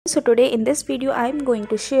So today in this video I am going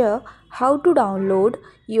to share how to download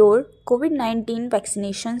your COVID-19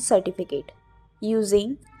 vaccination certificate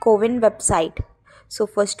using CoWIN website. So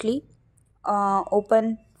firstly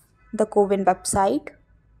open the CoWIN website.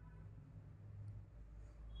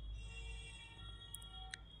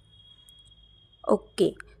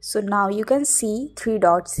 Okay, so now you can see three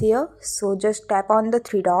dots here. So just tap on the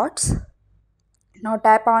three dots. Now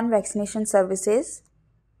tap on vaccination services.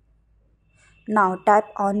 Now tap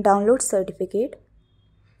on download certificate.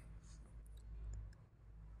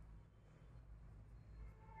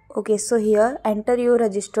 Okay, so here enter your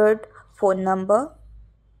registered phone number.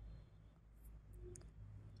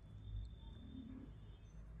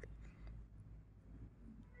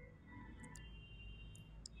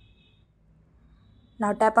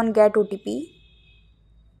 Now tap on get OTP.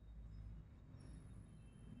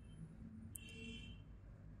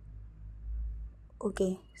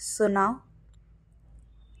 Okay, so now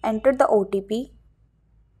enter the OTP.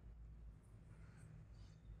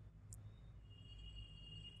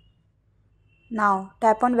 Now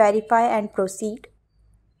tap on verify and proceed.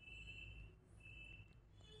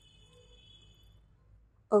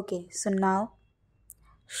 Okay, so now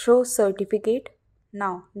show certificate.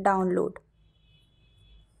 Now download.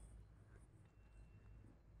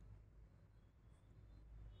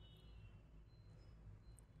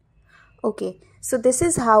 Okay, so this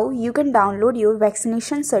is how you can download your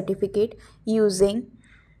vaccination certificate using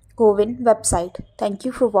CoWIN website. Thank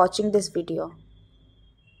you for watching this video.